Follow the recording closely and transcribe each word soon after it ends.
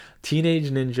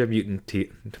Teenage Ninja Mutant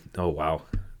Oh, wow.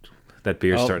 That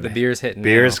beer's starting. The beer's hitting.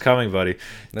 Beer's now. coming, buddy.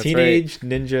 That's Teenage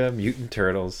Ninja Mutant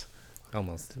Turtles.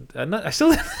 Almost. I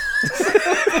still...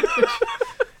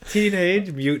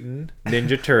 Teenage Mutant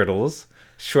Ninja Turtles.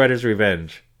 Shredder's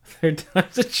Revenge. Third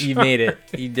time's a charm. You made it.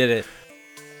 You did it.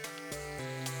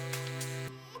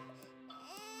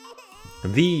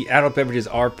 The adult beverages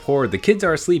are poured. The kids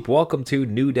are asleep. Welcome to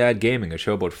New Dad Gaming, a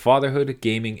show about fatherhood,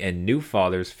 gaming, and new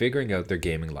fathers figuring out their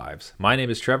gaming lives. My name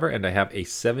is Trevor, and I have a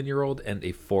 7-year-old and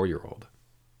a 4-year-old.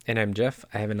 And I'm Jeff.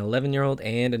 I have an 11-year-old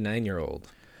and a 9-year-old.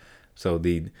 So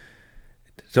to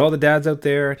all the dads out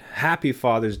there, happy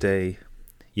Father's Day.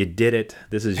 You did it.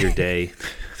 This is your day.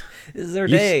 This is our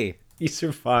day. You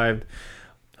survived.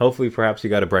 Hopefully, perhaps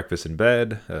you got a breakfast in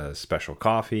bed, a special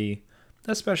coffee,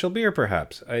 a special beer,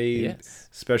 perhaps, a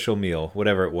special meal,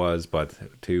 whatever it was. But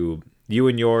to you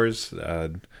and yours,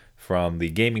 from the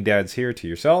gaming dads here to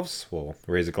yourselves, we'll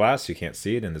raise a glass. You can't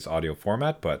see it in this audio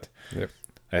format, but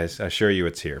I assure you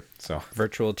it's here. So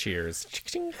Virtual cheers.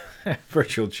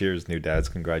 virtual cheers, new dads.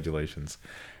 Congratulations.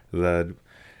 Man,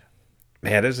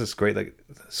 there's this great,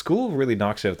 school really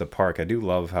knocks it out of the park. I do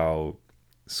love how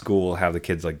school will have the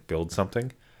kids build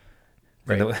something.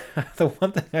 Right. And the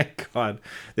one thing I got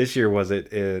this year was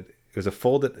it was a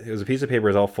piece of paper,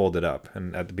 is all folded up,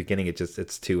 and at the beginning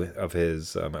it's two of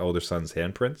his my older son's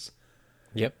handprints.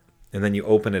 Yep. And then you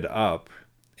open it up,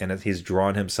 and he's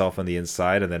drawn himself on the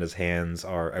inside, and then his hands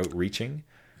are outreaching.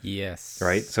 Yes.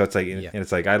 Right. So it's and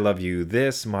it's I love you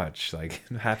this much.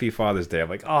 Happy Father's Day. I'm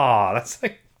that's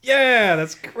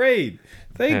that's great.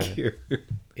 Thank you.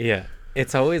 Yeah.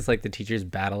 It's always the teachers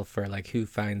battle for who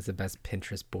finds the best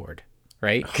Pinterest board.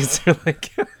 Right? Because they're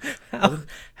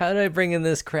how do I bring in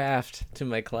this craft to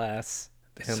my class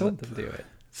and let them do it?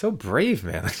 So brave,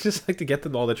 man. I just like to get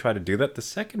them all to try to do that. The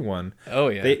second one, oh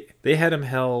yeah, they had him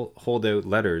hold out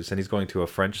letters, and he's going to a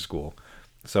French school.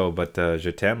 So, but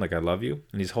je t'aime, I love you,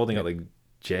 and he's holding out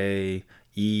J,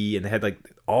 E, and they had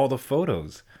all the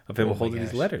photos of him holding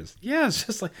these letters. Yeah, it's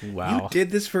just wow. You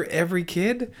did this for every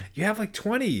kid? You have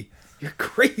 20. You're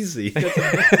crazy. That's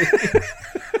amazing.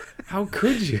 How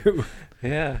could you?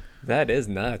 Yeah, that is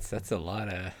nuts. That's a lot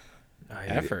of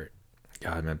effort.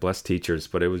 God, man, bless teachers.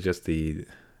 But it was just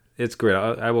it's great.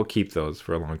 I will keep those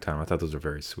for a long time. I thought those were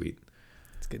very sweet.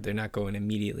 It's good. They're not going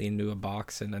immediately into a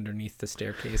box and underneath the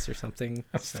staircase or something.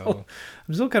 I'm still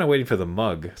kind of waiting for the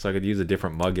mug so I could use a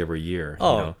different mug every year.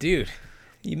 Oh, dude.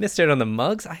 You missed out on the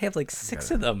mugs? I have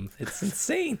 6 of them. It's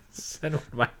insane. Send one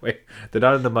my way. They're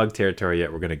not in the mug territory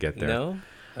yet. We're going to get there. No?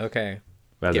 Okay.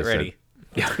 As Get ready.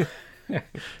 Yeah.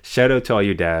 Shout out to all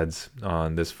you dads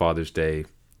on this Father's Day.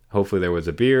 Hopefully there was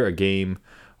a beer, a game,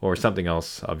 or something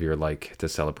else of your to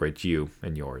celebrate you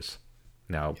and yours.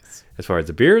 Now, as far as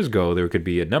the beers go, there could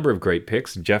be a number of great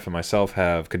picks. Jeff and myself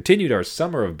have continued our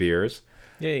summer of beers.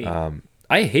 Yay.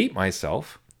 I hate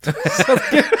myself.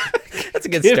 That's a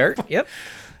good start. Yep.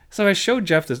 So I showed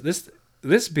Jeff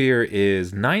this beer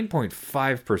is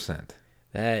 9.5%.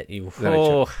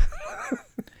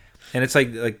 And it's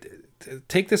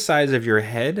take the size of your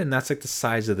head, and that's the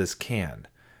size of this can.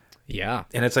 Yeah.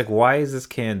 And it's why is this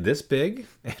can this big?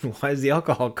 And why is the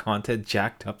alcohol content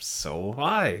jacked up so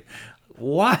high?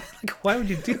 Why? Why would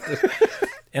you do this?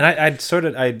 And I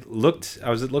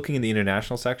was looking in the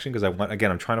international section because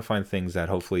I'm trying to find things that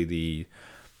hopefully the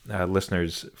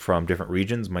listeners from different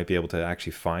regions might be able to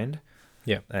actually find.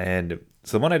 Yeah. And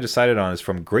so the one I decided on is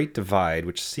from Great Divide,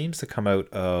 which seems to come out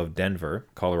of Denver,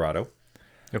 Colorado.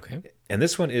 Okay. And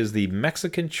this one is the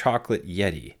Mexican Chocolate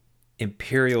Yeti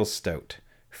Imperial Stout,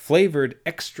 flavored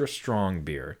extra strong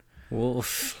beer.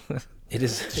 Wolf. It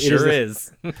is. Sure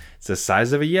is. It's the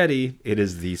size of a Yeti. It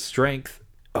is the strength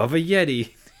of a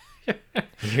Yeti.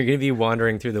 You're gonna be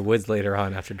wandering through the woods later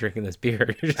on after drinking this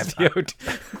beer. You're just yoked.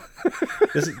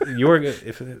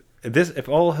 If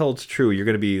all holds true, you're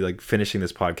gonna be finishing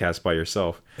this podcast by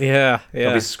yourself. Yeah.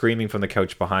 I'll be screaming from the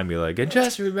couch behind me and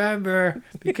just remember,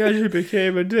 because you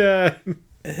became a dad.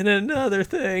 And another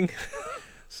thing.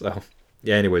 So,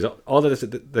 yeah. Anyways, all of this,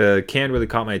 the can really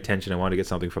caught my attention. I wanted to get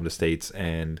something from the States,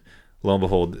 and lo and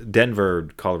behold, Denver,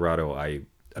 Colorado. I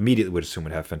immediately would assume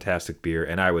would have fantastic beer,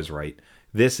 and I was right.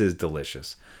 This is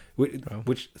delicious,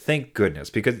 which thank goodness,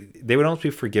 because they would almost be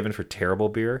forgiven for terrible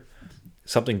beer.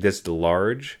 Something this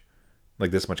large,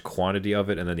 this much quantity of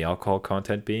it, and then the alcohol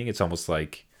content it's almost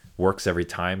works every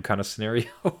time kind of scenario.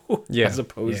 Yeah. As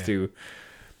opposed to,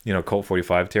 Colt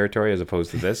 45 territory as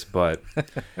opposed to this. But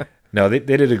no, they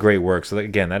did a great work. So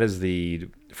again, that is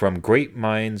from Great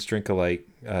Minds Drink Alike,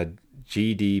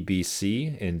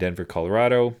 GDBC in Denver,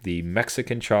 Colorado, the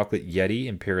Mexican Chocolate Yeti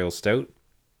Imperial Stout.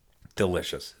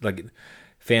 Delicious.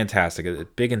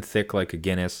 fantastic. Big and thick like a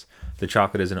Guinness. The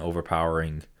chocolate isn't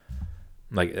overpowering.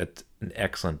 Like, it's an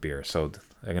excellent beer. So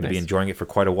I'm going to be enjoying it for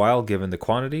quite a while, given the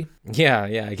quantity. Yeah,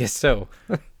 I guess so.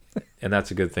 And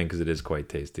that's a good thing because it is quite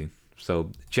tasty.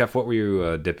 So, Jeff, what were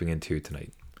you dipping into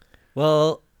tonight?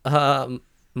 Well,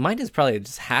 mine is probably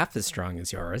just half as strong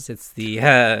as yours. It's the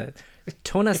Tona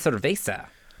Cerveza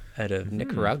out of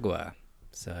Nicaragua.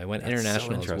 So I went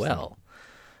international as well.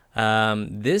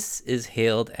 This is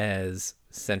hailed as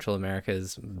Central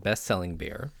America's best-selling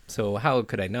beer. So how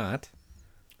could I not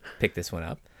pick this one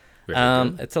up?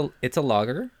 It's a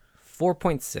lager,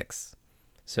 4.6.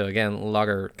 So again,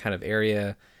 lager kind of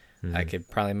area. I could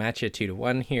probably match you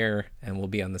 2-1 here, and we'll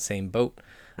be on the same boat.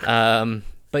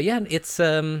 But yeah, it's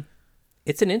an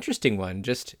interesting one.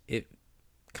 Just it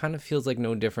kind of feels like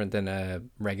no different than a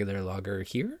regular lager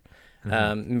here.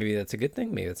 Maybe that's a good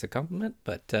thing. Maybe it's a compliment.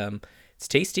 But it's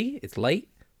tasty. It's light,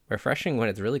 refreshing when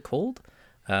it's really cold.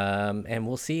 And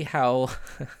we'll see how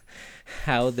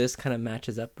this kind of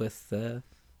matches up with the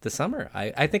summer.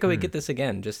 I think I would get this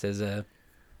again, just as a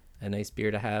nice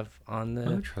beer to have on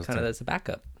the kind of as a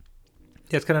backup.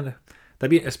 Yeah, it's kind of that'd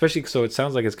be especially so. It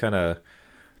sounds like it's kind of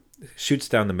shoots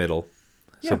down the middle,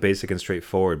 so basic and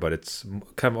straightforward. But it's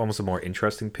kind of almost a more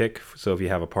interesting pick. So if you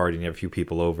have a party and you have a few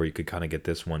people over, you could kind of get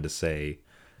this one to say,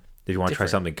 if you want to try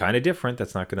something kind of different,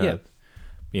 that's not gonna,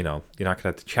 you're not gonna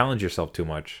have to challenge yourself too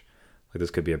much. Like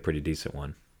this could be a pretty decent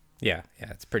one. Yeah,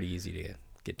 it's pretty easy to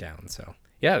get down. So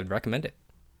yeah, I would recommend it.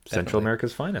 Definitely. Central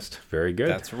America's finest. Very good.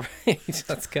 That's right.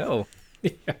 Let's go.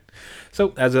 Yeah.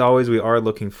 So as always, we are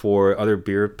looking for other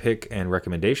beer pick and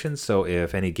recommendations. So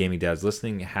if any gaming dads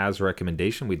listening has a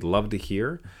recommendation, we'd love to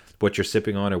hear what you're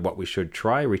sipping on or what we should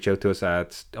try. Reach out to us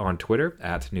on Twitter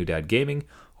at New Dad Gaming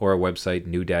or our website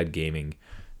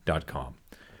newdadgaming.com.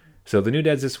 So the New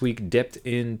Dads this week dipped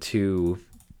into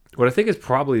what I think is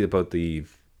probably about the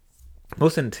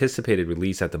most anticipated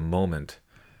release at the moment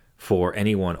for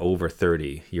anyone over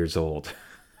 30 years old,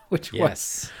 which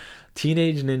was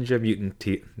Teenage Ninja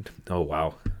Mutant Oh,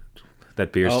 wow.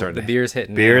 That beer's starting. The beer's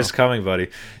hitting. Beer's now. coming, buddy.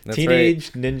 That's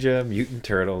Teenage Ninja Mutant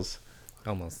Turtles.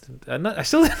 Almost. I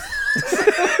still...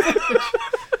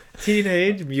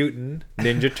 Teenage Mutant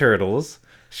Ninja Turtles.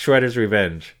 Shredder's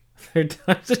Revenge. Third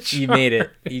time's a charm. You made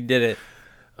it. You did it.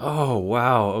 Oh,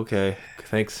 wow. Okay.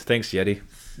 Thanks, Yeti.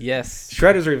 Yes.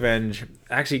 Shredder's Revenge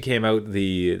actually came out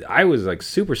I was like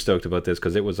super stoked about this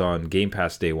because it was on Game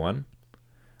Pass day one.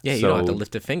 Yeah, you don't have to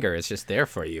lift a finger. It's just there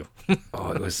for you.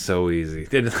 Oh, it was so easy.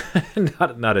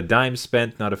 Not a dime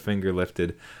spent, not a finger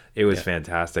lifted. It was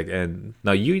fantastic. And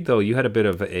now you had a bit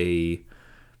of a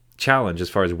challenge as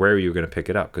far as where you were going to pick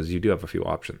it up because you do have a few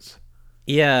options.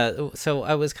 Yeah, so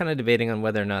I was kind of debating on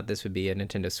whether or not this would be a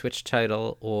Nintendo Switch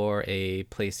title or a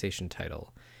PlayStation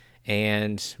title.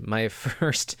 And my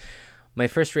first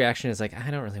reaction is like,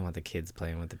 I don't really want the kids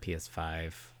playing with the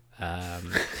PS5.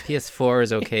 PS4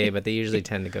 is okay, but they usually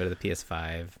tend to go to the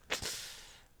PS5.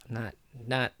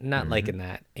 Not liking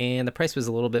that. And the price was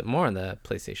a little bit more on the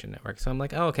PlayStation Network. So I'm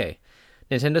like, oh, okay.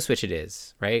 Nintendo Switch it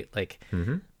is, right? Like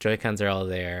Joy-Cons are all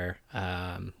there.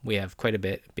 We have quite a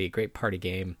bit. It'd be a great party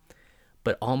game.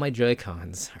 But all my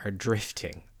Joy-Cons are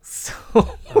drifting. So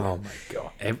oh my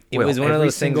god. It was one of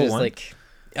those things like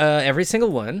every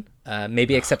single one,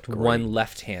 maybe except one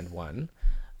left-hand one.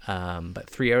 But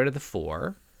 3 out of the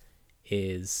 4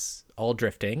 is all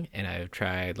drifting, and I've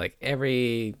tried like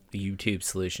every YouTube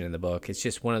solution in the book. It's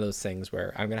just one of those things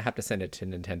where I'm gonna have to send it to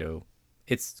Nintendo.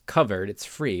 It's covered, it's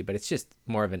free, but it's just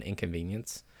more of an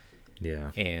inconvenience.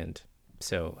 Yeah. And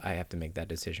so I have to make that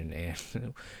decision.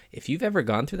 And if you've ever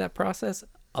gone through that process,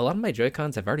 a lot of my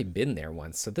Joy-Cons have already been there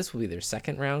once. So this will be their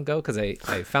second round go because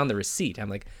I found the receipt. I'm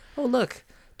like, oh, look,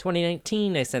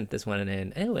 2019 I sent this one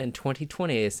in. Oh, and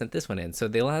 2020 I sent this one in. So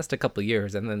they last a couple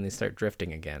years and then they start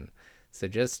drifting again. So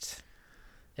just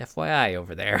FYI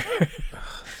over there.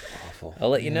 Awful. I'll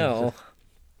let you know.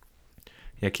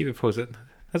 Yeah, keep it posted.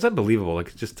 That's unbelievable.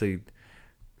 Like just to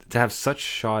have such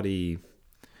shoddy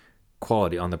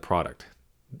quality on the product.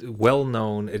 Well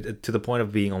known to the point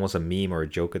of being almost a meme or a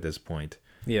joke at this point.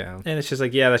 Yeah. And it's just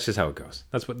like, yeah, that's just how it goes.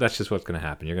 That's just what's going to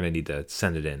happen. You're going to need to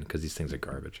send it in because these things are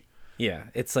garbage. Yeah,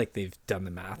 it's like they've done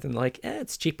the math and like,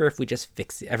 it's cheaper if we just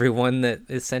fix everyone that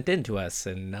is sent in to us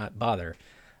and not bother.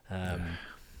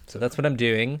 So that's what I'm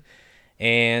doing.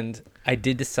 And I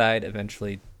did decide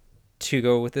eventually to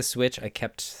go with the Switch. I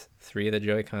kept 3 of the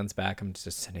Joy-Cons back. I'm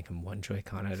just sending them 1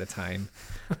 Joy-Con at a time,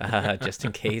 just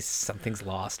in case something's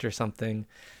lost or something.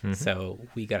 Mm-hmm. So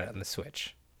we got it on the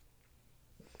Switch.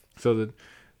 So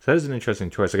that is an interesting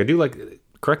choice. Like I do like.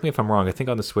 Correct me if I'm wrong. I think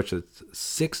on the Switch, it's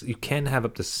 6. You can have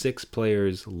up to 6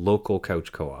 players local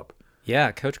couch co-op.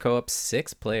 Yeah, Coach Co-op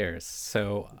 6 players.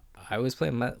 So I was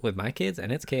playing with my kids,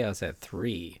 and it's chaos at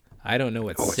 3. I don't know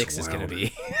what Oh, it's 6 is going to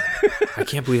wild. be. I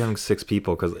can't believe having 6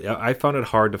 people because I found it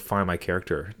hard to find my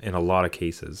character in a lot of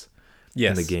cases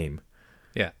in the Yes. game.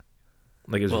 Yeah.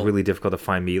 Like it's Well, really difficult to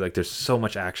find me. Like there's so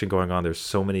much action going on. There's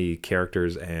so many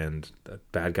characters and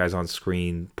bad guys on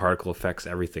screen, particle effects,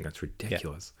 everything. It's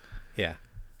ridiculous. yeah.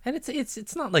 And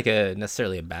it's not like a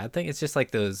necessarily a bad thing. It's just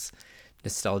like those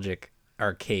nostalgic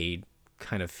arcade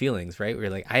kind of feelings, right? Where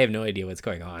you're like, I have no idea what's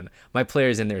going on. My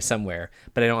player's in there somewhere,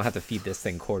 but I don't have to feed this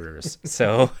thing quarters.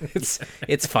 So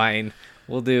it's fine.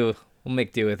 We'll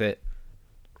make do with it.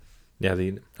 Yeah,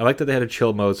 I like that they had a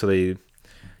chill mode. So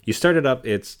you start it up,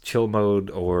 it's chill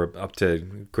mode or up to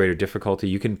greater difficulty.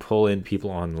 You can pull in people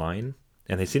online,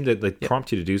 and they seem to like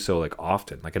prompt you to do so like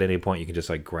often. Like at any point, you can just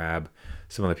like grab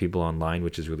some of the people online,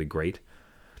 which is really great.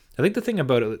 I think the thing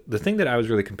about it, the thing that I was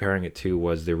really comparing it to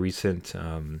was the recent,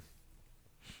 not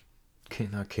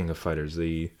King of Fighters,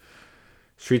 the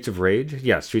Streets of Rage.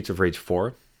 Yeah, Streets of Rage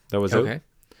 4 that was out, Okay.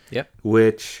 Yep.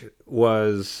 which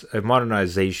was a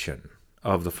modernization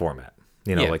of the format.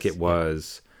 You know, like Yes. it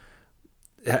was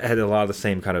had a lot of the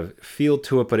same kind of feel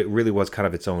to it, but it really was kind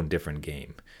of its own different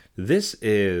game. This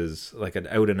is like an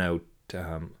out and out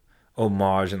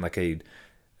homage and like an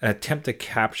attempt to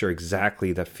capture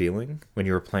exactly that feeling when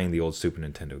you were playing the old Super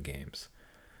Nintendo games.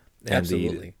 And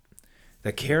Absolutely.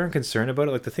 the care and concern about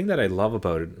it, like the thing that I love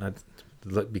about it, and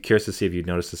I'd be curious to see if you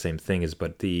notice the same thing, is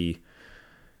but the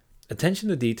attention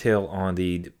to detail on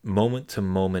the moment to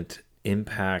moment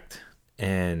impact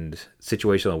and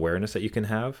situational awareness that you can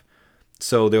have.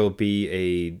 So there'll be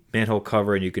a manhole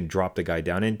cover and you can drop the guy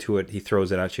down into it. He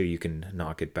throws it at you. You can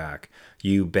knock it back.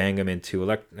 You bang him into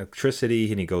electricity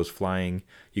and he goes flying.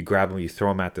 You grab him. You throw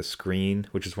him at the screen,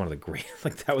 which is one of the great.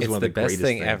 Like that was It's one of the the best greatest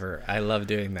thing things. ever. I love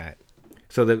doing that.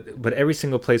 So but every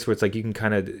single place where it's like you can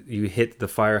kind of you hit the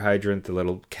fire hydrant, the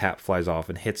little cap flies off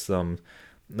and hits them.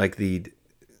 Like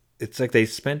it's like they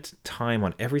spent time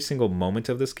on every single moment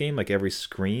of this game, like every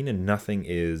screen, and nothing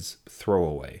is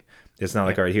throwaway. It's not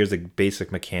like, all right, here's the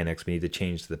basic mechanics. We need to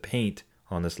change the paint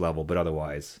on this level, but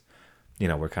otherwise,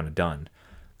 we're kind of done.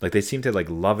 Like they seem to like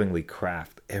lovingly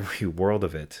craft every world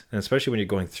of it, and especially when you're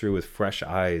going through with fresh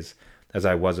eyes, as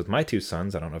I was with my 2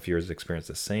 sons. I don't know if yours experienced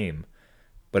the same,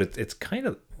 but it's kind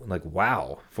of like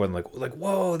wow for them. Like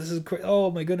whoa, this is great. Oh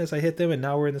my goodness, I hit them, and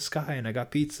now we're in the sky, and I got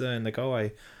pizza, and like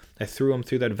I threw them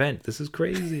through that vent. This is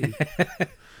crazy.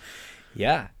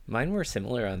 Yeah, mine were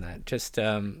similar on that. Just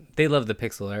they love the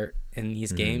pixel art in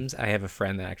these games. I have a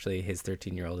friend that actually his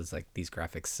 13-year-old is like, these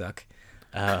graphics suck.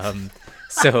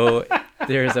 So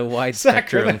there's a wide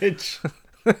spectrum. Sacrilege.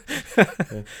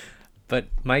 But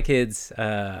my kids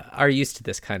are used to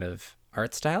this kind of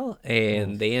art style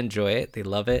and they enjoy it. They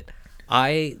love it.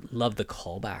 I love the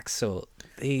callbacks. So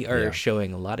they are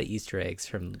showing a lot of Easter eggs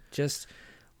from just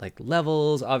like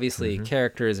levels, obviously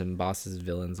characters and bosses,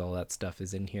 villains, all that stuff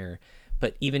is in here.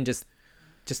 But even just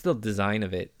the design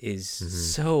of it is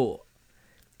so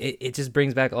it just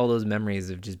brings back all those memories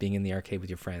of just being in the arcade with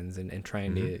your friends and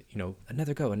trying to,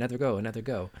 another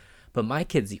go. But my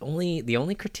kids, the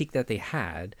only critique that they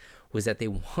had was that they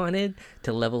wanted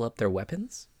to level up their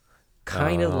weapons.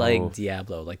 Kind of like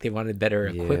Diablo. Like they wanted better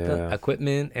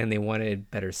equipment and they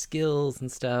wanted better skills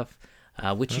and stuff,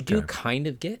 which you do kind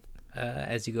of get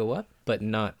as you go up, but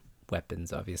not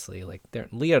weapons, obviously. Like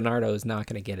Leonardo is not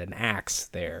going to get an axe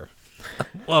there.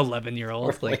 Well,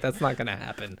 11-year-old, like that's not going to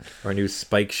happen. Or a new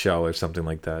spike shell or something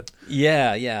like that.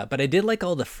 Yeah. But I did like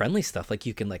all the friendly stuff. Like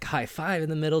you can like high five in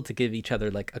the middle to give each other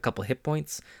like a couple hit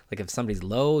points. Like if somebody's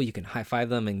low, you can high five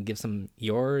them and give some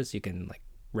yours. You can like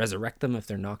resurrect them if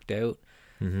they're knocked out.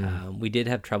 We did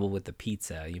have trouble with the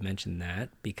pizza. You mentioned that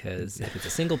because if it's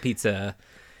a single pizza,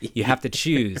 you have to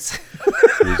choose.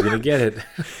 Who's gonna get it?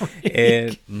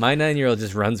 And my 9-year-old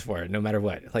just runs for it no matter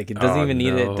what. Like it doesn't even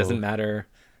need it. Doesn't matter.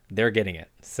 They're getting it.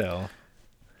 So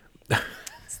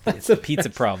it's a pizza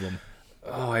problem.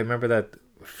 Oh, I remember that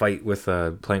fight with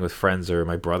playing with friends or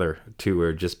my brother too, where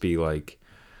it'd just be like,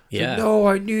 Yeah. no,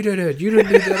 I needed it. You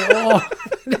didn't need that at all.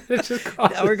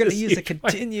 Now we're gonna use a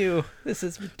continue. This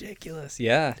is ridiculous.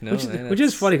 Yeah. No. Which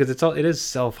is funny because it is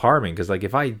self-harming. Because like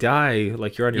if I die,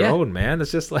 like you're on your own, man.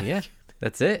 It's just like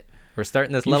that's it. We're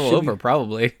starting this level over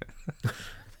probably.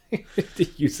 to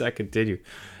use that continue.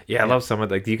 Yeah, I love some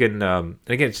of like you can. And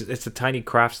again, it's the tiny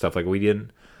craft stuff. Like we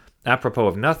didn't, apropos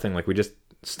of nothing. Like we just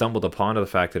stumbled upon the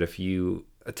fact that if you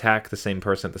attack the same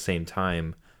person at the same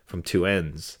time from two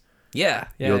ends,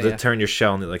 you'll just turn your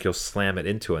shell and like you'll slam it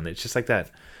into it. And it's just like that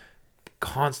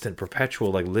constant,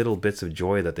 perpetual like little bits of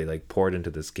joy that they like poured into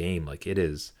this game. Like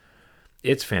it's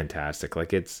fantastic.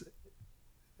 Like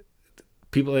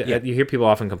People, you hear people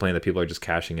often complain that people are just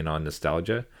cashing in on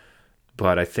nostalgia,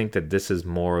 but I think that this is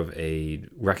more of a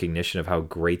recognition of how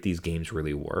great these games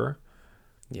really were.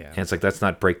 Yeah. And it's like, let's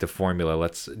not break the formula.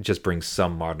 Let's just bring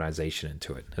some modernization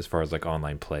into it as far as like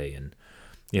online play and,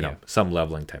 some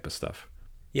leveling type of stuff.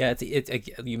 Yeah,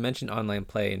 you mentioned online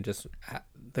play and just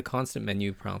the constant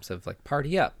menu prompts of like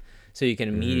party up, so you can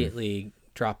immediately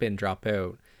drop in, drop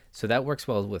out. So that works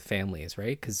well with families,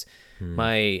 right? Because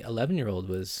my 11-year-old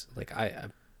was like,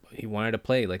 he wanted to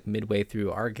play like midway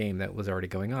through our game that was already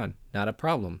going on. Not a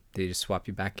problem. They just swap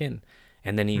you back in,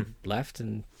 and then he left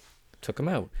and took him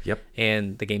out. Yep.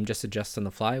 And the game just adjusts on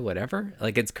the fly, whatever.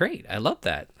 Like, it's great. I love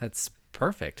that. That's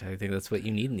perfect. I think that's what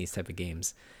you need in these type of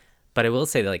games. But I will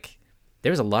say, like,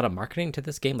 there's a lot of marketing to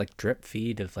this game, like drip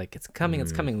feed of like, it's coming,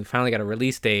 it's coming. We finally got a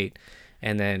release date,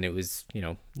 and then it was,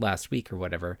 last week or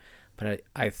whatever. But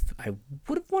I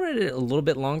would have wanted it a little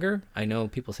bit longer. I know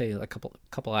people say a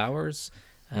couple hours,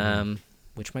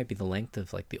 which might be the length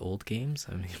of like the old games.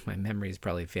 I mean, my memory is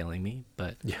probably failing me,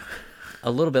 but a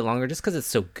little bit longer just because it's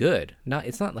so good.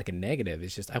 It's not like a negative.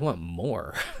 It's just I want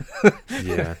more.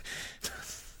 Yeah.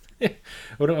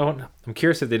 I'm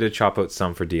curious if they did chop out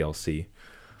some for DLC,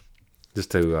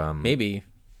 just to maybe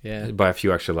buy a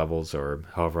few extra levels or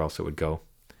however else it would go.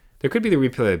 There could be the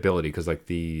replayability because like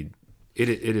it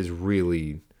is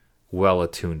really well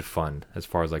attuned fun as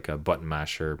far as like a button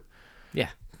masher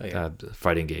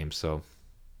fighting game. So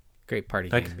great party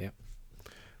game.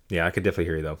 Yeah, I could definitely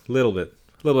hear you though. A little bit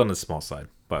on the small side,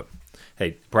 but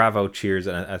hey, bravo, cheers,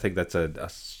 and I think that's a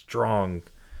strong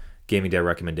gaming day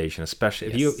recommendation,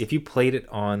 especially if you played it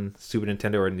on Super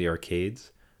Nintendo or in the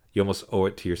arcades. You almost owe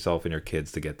it to yourself and your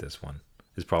kids to get this one.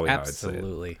 Is probably how I'd say it.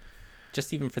 Absolutely.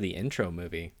 Just even for the intro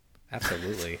movie.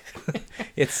 Absolutely.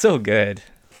 It's so good.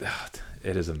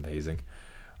 It is amazing.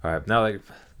 All right, now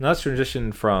let's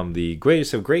transition from the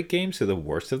greatest of great games to the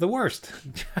worst of the worst.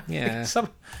 Yeah.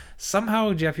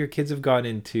 Somehow, Jeff, your kids have gone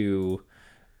into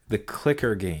the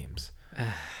clicker games.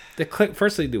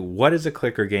 Firstly, what is a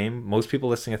clicker game? Most people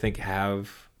listening, I think,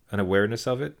 have an awareness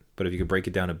of it, but if you could break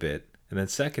it down a bit. And then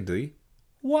secondly,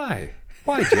 why?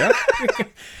 Why, Jeff?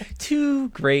 Two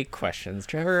great questions,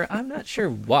 Trevor. I'm not sure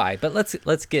why, but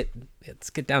let's get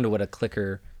down to what a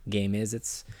clicker game is.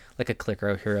 It's like a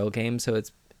clicker hero game, so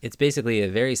it's basically a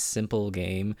very simple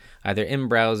game, either in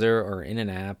browser or in an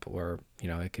app, or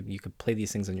you could play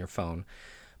these things on your phone.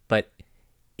 But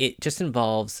it just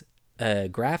involves a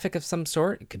graphic of some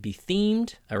sort. It could be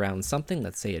themed around something,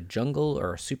 let's say a jungle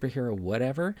or a superhero,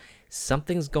 whatever.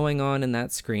 Something's going on in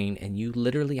that screen, and you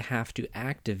literally have to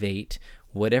activate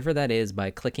whatever that is by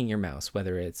clicking your mouse,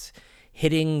 whether it's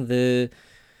hitting the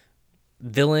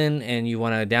villain and you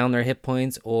want to down their hit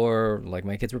points, or like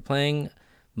my kids were playing,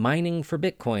 mining for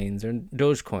bitcoins or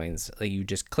dogecoins. Like, you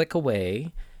just click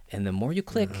away, and the more you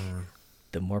click,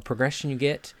 the more progression you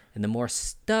get, and the more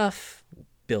stuff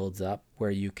builds up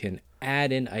where you can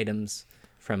add in items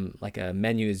from, like, a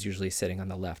menu is usually sitting on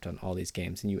the left on all these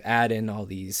games, and you add in all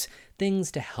these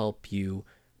things to help you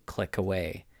click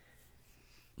away.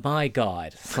 My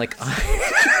God, like,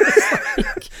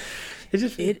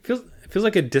 it feels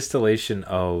like a distillation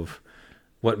of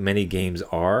what many games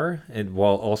are, and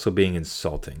while also being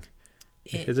insulting.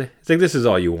 It's like, this is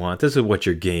all you want. This is what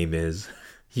your game is.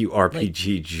 You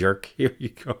RPG jerk. Here you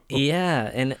go.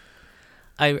 Yeah, and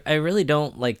I really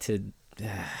don't like to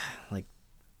like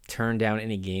turn down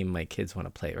any game my kids want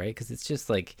to play, right? Because it's just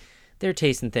like they're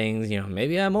tasting things,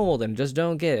 maybe I'm old and just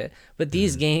don't get it. But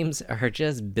these games are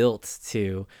just built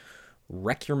to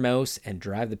wreck your mouse and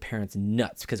drive the parents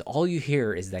nuts, because all you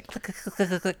hear is that click, click, click,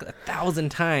 click, click 1,000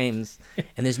 times,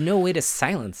 and there's no way to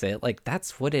silence it. Like,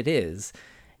 that's what it is.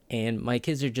 And my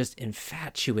kids are just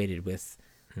infatuated with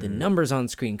the numbers on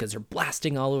screen, because they're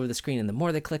blasting all over the screen, and the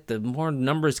more they click, the more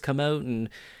numbers come out, and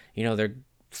they're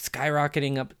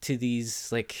skyrocketing up to these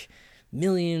like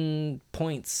million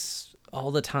points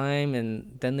all the time.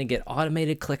 And then they get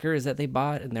automated clickers that they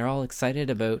bought, and they're all excited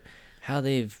about how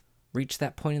they've reached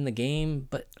that point in the game.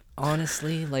 But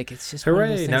honestly, like, it's just one of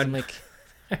those things. I'm like,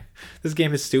 this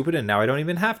game is stupid, and now I don't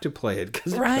even have to play it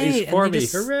because it plays for me.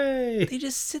 Hooray! They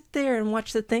just sit there and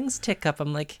watch the things tick up.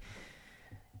 I'm like,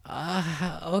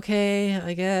 okay,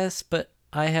 I guess. But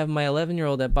I have my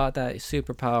 11-year-old that bought that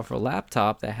super powerful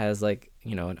laptop that has, like,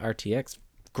 an RTX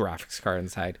graphics card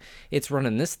inside. It's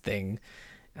running this thing.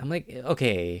 I'm like,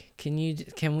 okay, can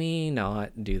we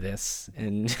not do this?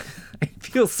 And I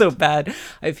feel so bad.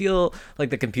 I feel like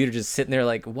the computer just sitting there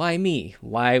like, why me?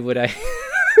 Why would I?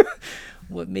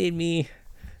 What made me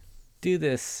do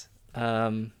this?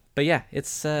 But yeah,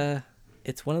 it's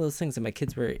it's one of those things that my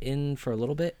kids were in for a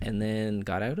little bit and then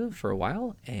got out of for a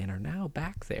while and are now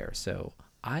back there. So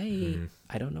I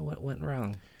don't know what went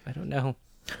wrong. I don't know.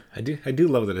 I do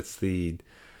love that it's the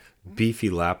beefy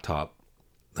laptop.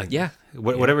 Like, Yeah.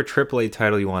 Whatever AAA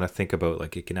title you want to think about,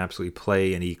 like it can absolutely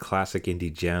play any classic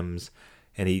indie gems,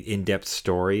 any in-depth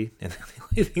story, and the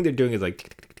only thing they're doing is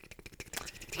like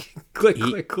click,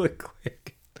 click, click,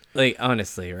 click. Like,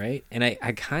 honestly, right? And I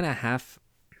kind of half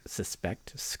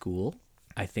suspect school.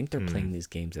 I think they're playing these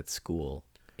games at school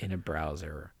in a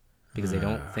browser because they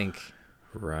don't think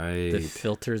Right. the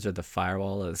filters or the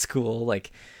firewall of the school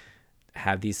like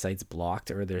have these sites blocked,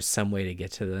 or there's some way to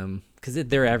get to them because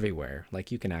they're everywhere.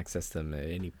 Like you can access them at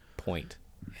any point,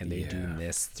 and they do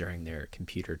this during their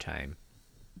computer time.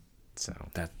 So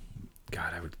that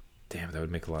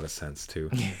would make a lot of sense too.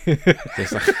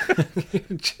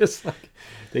 just like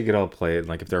they could all play it.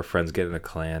 Like if their friends get in a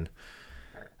clan.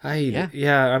 I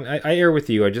err with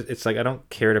you. It's like I don't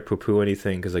care to poo-poo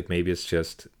anything because like maybe it's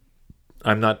just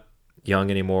I'm not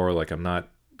young anymore. Like I'm not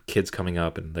kids coming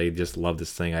up and they just love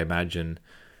this thing. I imagine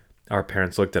our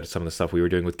parents looked at some of the stuff we were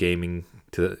doing with gaming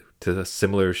to a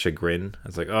similar chagrin.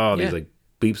 It's like, oh, these like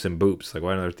beeps and boops. Like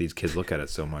why don't these kids look at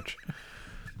it so much?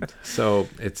 So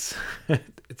it's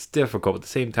difficult. But at the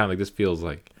same time, like this feels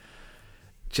like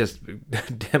just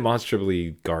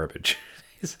demonstrably garbage.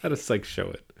 Is how to like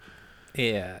show it.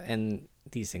 yeah, and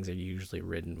these things are usually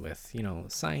written with,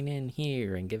 sign in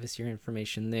here and give us your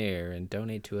information there and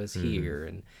donate to us here.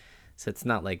 And so it's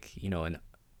not like, an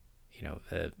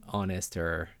honest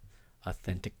or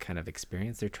authentic kind of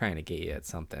experience. They're trying to get you at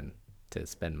something to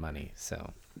spend money.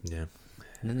 So yeah.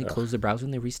 And then they close the browser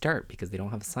and they restart because they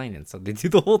don't have a sign in. So they do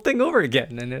the whole thing over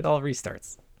again and it all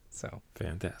restarts. So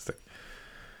fantastic.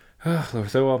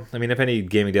 So, well, I mean, if any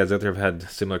gaming dads out there have had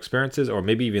similar experiences or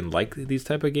maybe even like these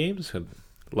type of games, I'd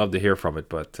love to hear from it,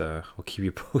 but we'll keep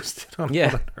you posted on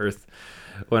what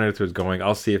on earth was going.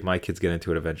 I'll see if my kids get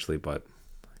into it eventually, but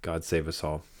God save us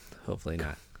all. Hopefully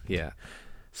not. Yeah.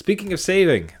 Speaking of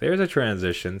saving, there's a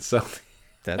transition. So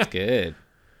that's good.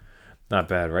 Not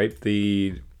bad, right?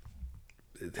 The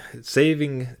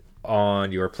saving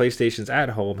on your PlayStations at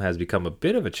home has become a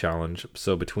bit of a challenge.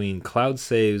 So between cloud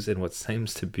saves and what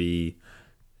seems to be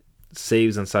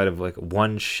saves inside of like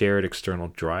one shared external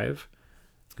drive,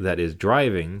 that is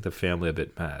driving the family a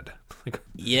bit mad.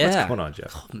 What's going on,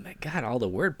 Jeff? Oh my God, all the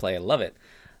wordplay. I love it.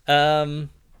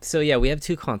 So yeah, we have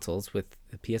two consoles with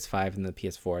the PS5 and the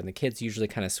PS4, and the kids usually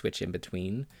kind of switch in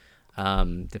between,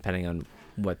 depending on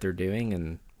what they're doing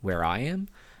and where I am.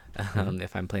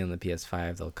 If I'm playing on the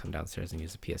PS5, they'll come downstairs and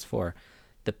use the PS4.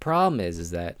 The problem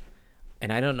is that,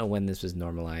 and I don't know when this was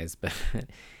normalized, but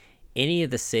any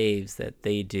of the saves that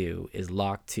they do is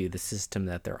locked to the system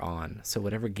that they're on. So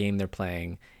whatever game they're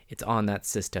playing, it's on that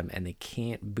system, and they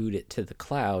can't boot it to the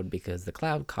cloud because the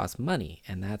cloud costs money,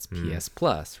 and that's PS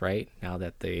Plus, right? Now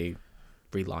that they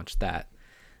relaunched that,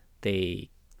 they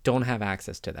don't have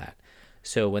access to that.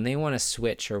 So when they want to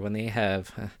switch, or when they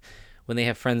have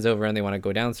friends over and they want to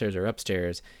go downstairs or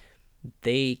upstairs,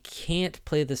 they can't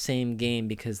play the same game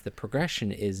because the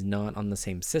progression is not on the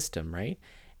same system, right?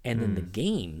 And then the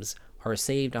games are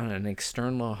saved on an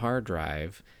external hard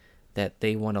drive that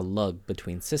they want to lug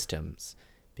between systems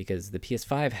because the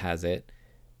PS5 has it,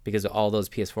 because all those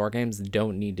PS4 games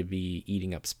don't need to be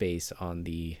eating up space on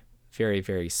the very,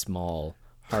 very small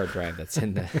hard drive that's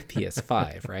in the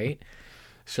PS5, right?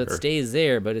 So it stays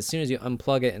there, but as soon as you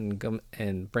unplug it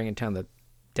and bring it down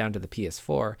to the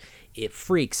PS4, it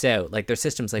freaks out. Like their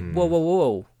system's like,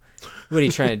 whoa, what are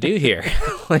you trying to do here?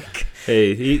 Like,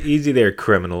 hey, easy there,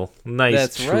 criminal. Nice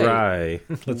that's try. Right.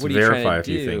 Let's verify a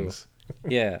few things.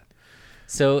 Yeah.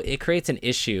 So it creates an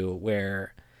issue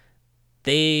where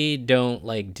they don't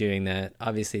like doing that.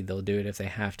 Obviously, they'll do it if they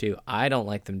have to. I don't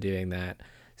like them doing that.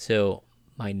 So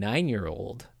my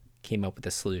 9-year-old came up with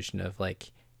a solution of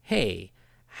like, hey,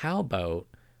 how about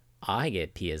I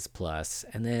get PS Plus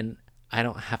and then I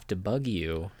don't have to bug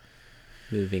you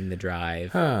moving the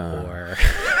drive or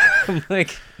I'm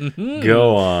like,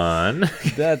 go on.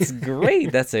 That's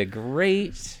great. That's a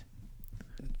great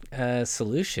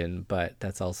solution, but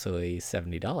that's also a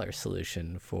 $70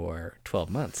 solution for 12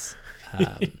 months.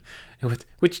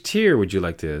 Which tier would you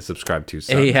like to subscribe to,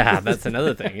 son? Yeah, that's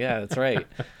another thing. Yeah, that's right.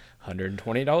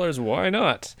 $120. Why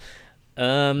not?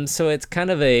 So it's kind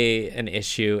of an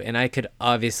issue, and I could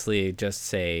obviously just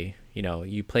say,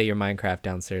 you play your Minecraft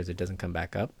downstairs, it doesn't come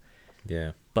back up.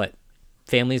 Yeah. But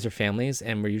families are families,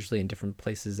 and we're usually in different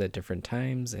places at different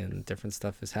times, and different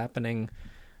stuff is happening.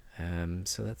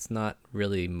 So that's not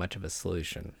really much of a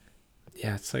solution.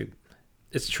 Yeah,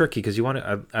 it's tricky because you want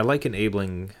to. I like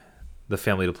enabling the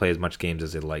family to play as much games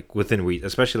as they like within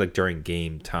especially like during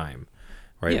game time,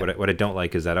 right? Yeah. What I don't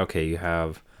like is that, okay,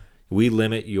 we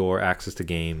limit your access to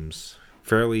games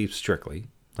fairly strictly.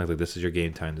 Like this is your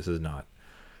game time, this is not.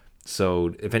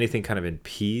 So if anything kind of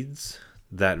impedes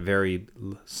that very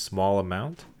small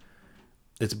amount,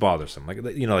 it's bothersome. Like,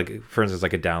 like for instance,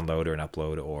 like a download or an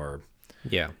upload or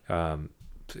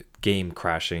game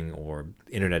crashing or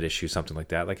internet issue, something like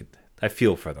that. Like, I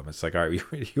feel for them. It's like, all right,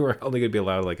 you are only going to be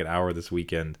allowed like an hour this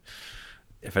weekend.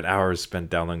 If an hour is spent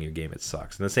downloading your game, it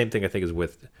sucks. And the same thing I think is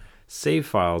with save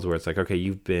files, where it's like, okay,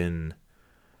 you've been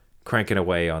cranking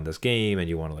away on this game and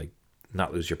you want to like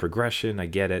not lose your progression. I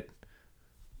get it.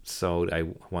 So I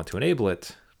want to enable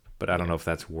it, but I don't know if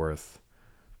that's worth,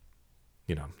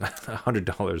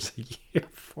 $100 a year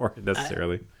for it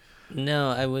necessarily.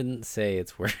 No, I wouldn't say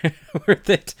it's worth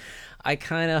it. I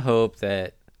kind of hope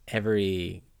that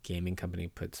every gaming company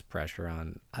puts pressure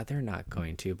on. They're not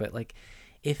going to, but like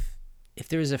if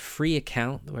there's a free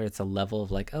account where it's a level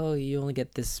of like, oh, you only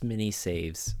get this many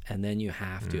saves and then you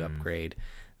have to upgrade,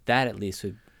 that at least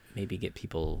would maybe get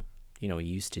people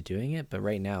used to doing it. But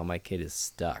right now my kid is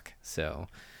stuck, so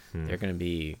they're going to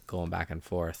be going back and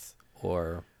forth,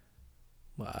 or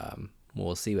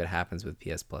we'll see what happens with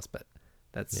PS Plus. But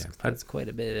that's quite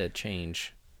a bit of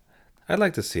change. I'd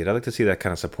like to see it. I'd like to see that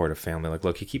kind of supportive family. Like,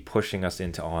 look, you keep pushing us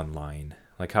into online.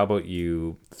 Like, how about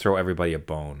you throw everybody a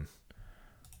bone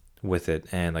with it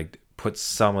and like put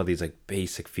some of these like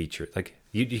basic features. Like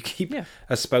you keep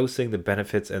espousing the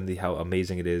benefits and how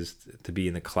amazing it is to be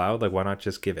in the cloud. Like, why not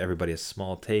just give everybody a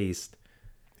small taste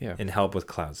and help with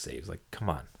cloud saves? Like, come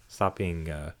on, stop nickel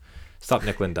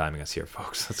and diming us here,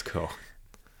 folks. Let's go.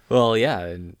 Well,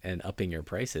 yeah, and upping your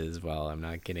prices while I'm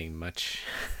not getting much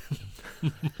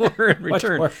more in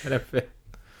return. Much more benefit.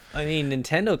 I mean,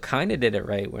 Nintendo kind of did it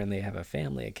right when they have a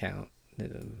family account.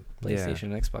 PlayStation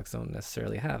and Xbox don't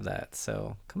necessarily have that.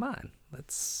 So, come on.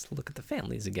 Let's look at the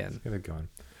families again. Let's get it going.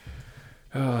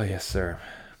 Oh, yes, sir.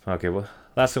 Okay, well,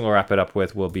 last thing we'll wrap it up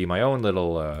with will be my own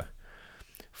little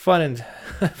fun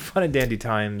and dandy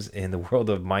times in the world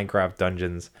of Minecraft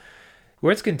Dungeons,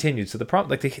 where it's continued. So the problem,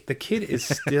 like the kid is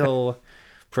still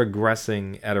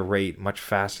progressing at a rate much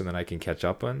faster than I can catch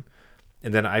up on.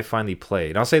 And then I finally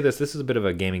played. I'll say this is a bit of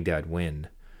a gaming dad win.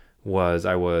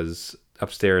 I was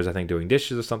upstairs, I think, doing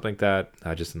dishes or something like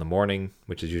that, just in the morning,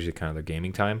 which is usually kind of the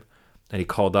gaming time. And he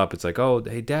called up. It's like, oh,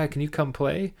 hey, Dad, can you come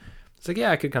play? It's like,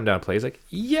 yeah, I could come down and play. He's like,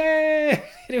 yay!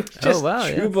 And it was just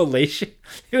jubilation.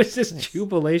 Yeah. It was just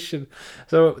jubilation.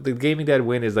 So the gaming dad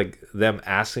win is like them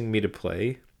asking me to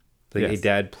play. Like, hey,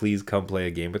 Dad, please come play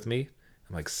a game with me.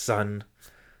 I'm like, son,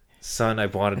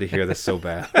 I've wanted to hear this so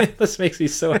bad. This makes me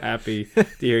so happy to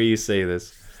hear you say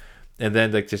this. And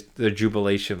then like just the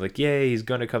jubilation, like, yay, he's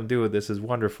gonna come do it. This is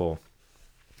wonderful.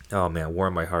 Oh man,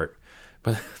 warmed my heart.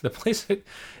 But the place,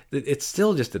 it's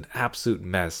still just an absolute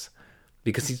mess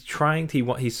because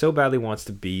he so badly wants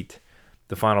to beat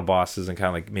the final bosses and kind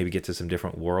of like maybe get to some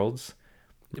different worlds.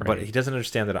 Right. But he doesn't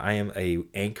understand that I am a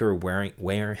anchor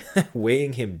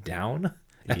weighing him down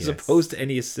as opposed to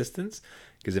any assistance.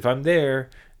 Because if I'm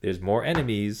there's more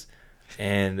enemies.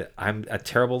 And I'm at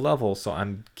terrible level, so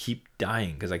I'm keep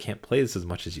dying because I can't play this as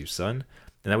much as you, son.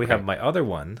 And then we have my other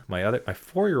one, my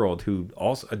 4-year-old who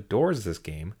also adores this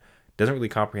game, doesn't really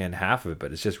comprehend half of it,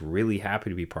 but is just really happy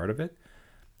to be part of it.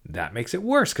 That makes it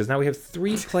worse because now we have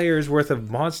 3 players worth of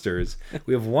monsters.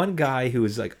 We have one guy who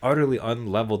is like utterly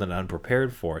unleveled and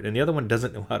unprepared for it, and the other one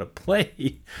doesn't know how to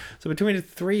play. So between the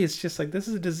 3, it's just like, this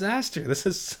is a disaster. This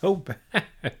is so bad.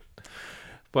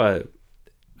 But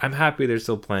I'm happy they're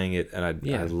still playing it, and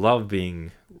I love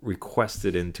being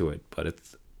requested into it. But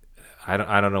I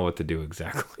don't know what to do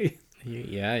exactly.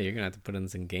 You're gonna have to put in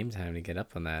some game time to get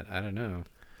up on that. I don't know,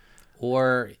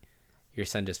 or your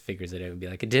son just figures it out and be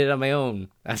like, I did it on my own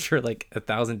after like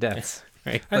 1,000 deaths,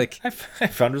 right? Like I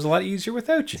found it was a lot easier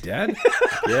without you, Dad.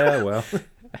 Yeah, well. And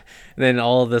then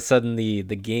all of a sudden the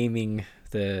gaming,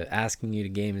 the asking you to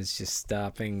game is just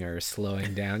stopping or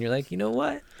slowing down. You're like, you know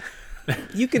what?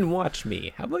 You can watch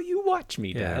me. How about you watch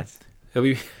me, Dad? It'll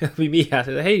be me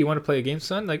asking, hey, you want to play a game,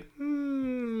 son? Like,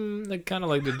 I kind of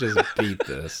like to just beat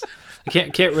this. I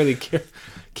can't really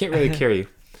carry.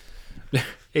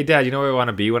 Hey, Dad, you know where I want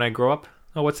to be when I grow up?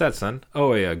 Oh, what's that, son?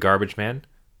 Oh, a garbage man.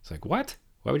 It's like, what?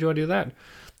 Why would you want to do that?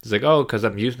 It's like, oh, because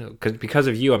because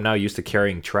of you, I'm now used to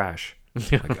carrying trash.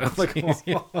 You're gonna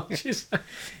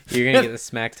get the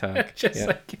smack talk.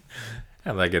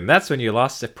 I'm like, and that's when you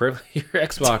lost your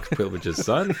Xbox privileges,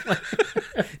 son.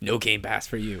 No Game Pass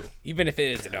for you, even if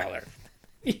it is $1.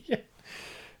 Yeah.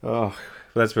 Oh,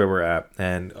 that's where we're at.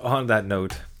 And on that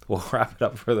note, we'll wrap it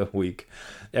up for the week.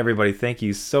 Everybody, thank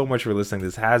you so much for listening.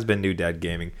 This has been New Dad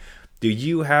Gaming. Do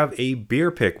you have a beer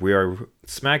pick? We are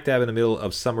smack dab in the middle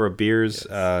of summer of beers.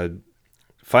 Yes.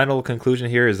 Final conclusion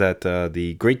here is that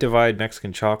the Great Divide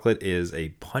Mexican chocolate is a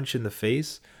punch in the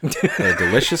face, a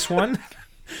delicious one.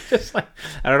 Just like,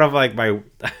 I don't know if like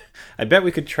I bet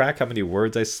we could track how many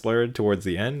words I slurred towards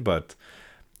the end, but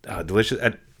delicious.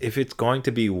 If it's going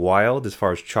to be wild as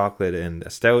far as chocolate and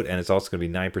stout, and it's also going to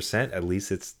be 9%, at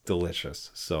least it's delicious.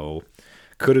 So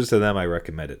kudos to them. I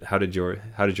recommend it. How did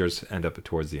yours end up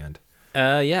towards the end?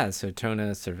 So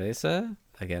Tona Cerveza,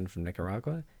 again from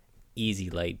Nicaragua. Easy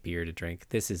light beer to drink.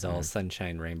 This is all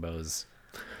sunshine rainbows.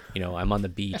 I'm on the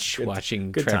beach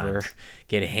watching Trevor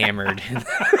get hammered.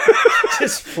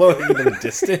 Just floating into the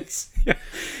distance.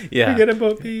 Yeah. Forget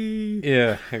about me.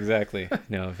 Yeah, exactly.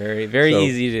 No, very, very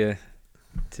easy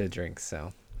to drink.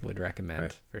 So would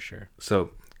recommend for sure.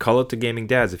 So call out to Gaming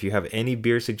Dads. If you have any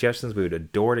beer suggestions, we would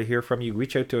adore to hear from you.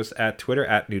 Reach out to us at Twitter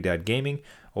at NewDadGaming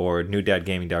or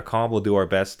newdadgaming.com. We'll do our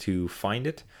best to find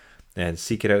it and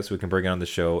seek it out so we can bring it on the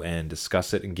show and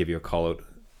discuss it and give you a call out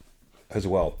as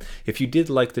well. If you did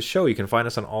like the show, you can find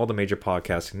us on all the major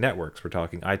podcasting networks. We're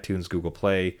talking iTunes, Google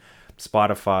Play,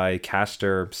 Spotify,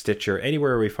 Caster, Stitcher,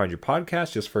 anywhere where you find your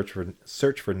podcast, just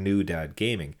search for New Dad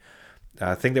Gaming.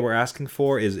 Thing that we're asking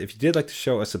for is if you did like the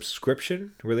show, a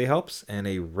subscription really helps, and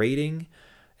a rating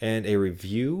and a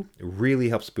review really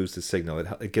helps boost the signal.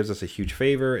 It gives us a huge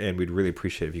favor, and we'd really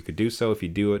appreciate it if you could do so. If you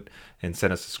do it and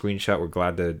send us a screenshot, we're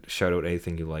glad to shout out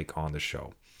anything you like on the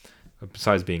show.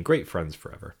 Besides being great friends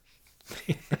forever.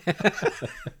 That's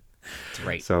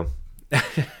right.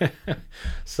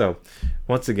 So,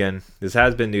 once again, this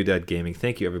has been New Dad Gaming.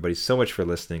 Thank you, everybody, so much for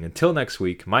listening. Until next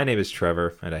week, my name is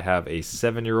Trevor, and I have a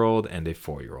 7-year-old and a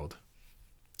 4-year-old.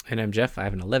 And I'm Jeff. I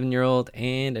have an 11-year-old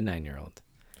and a 9-year-old.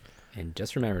 And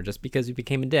just remember, just because you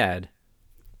became a dad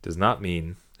does not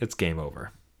mean it's game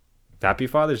over. Happy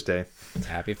Father's Day.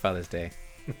 Happy Father's Day.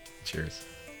 Cheers.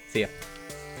 See ya.